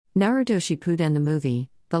Naruto Shippuden the movie,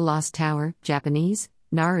 The Lost Tower, Japanese,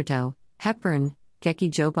 Naruto, Hepburn,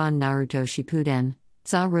 Geki Joban Naruto Shippuden,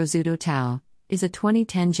 Za Rozudo Tao, is a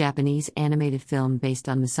 2010 Japanese animated film based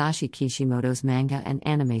on Musashi Kishimoto's manga and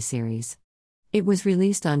anime series. It was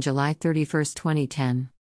released on July 31, 2010.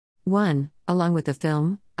 1. Along with the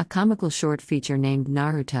film, a comical short feature named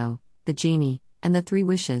Naruto, the Genie, and the Three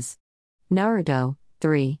Wishes. Naruto,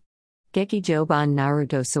 3. Geki Joban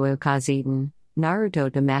Naruto Soukaziten, Naruto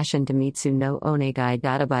Damashin Damitsu no Onegai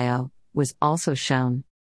Databayo, was also shown.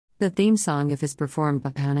 The theme song is performed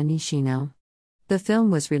by Hana Nishino. The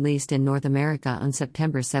film was released in North America on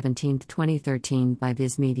September 17, 2013 by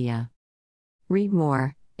Viz Media. Read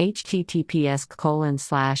more,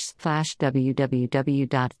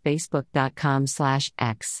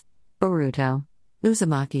 https://www.facebook.com/x, Boruto,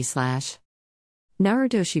 Uzumaki/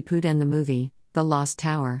 Naruto Shippuden the movie, The Lost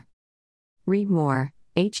Tower. Read more,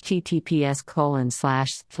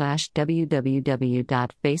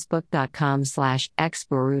 https://www.facebook.com/x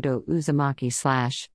Boruto Uzumaki/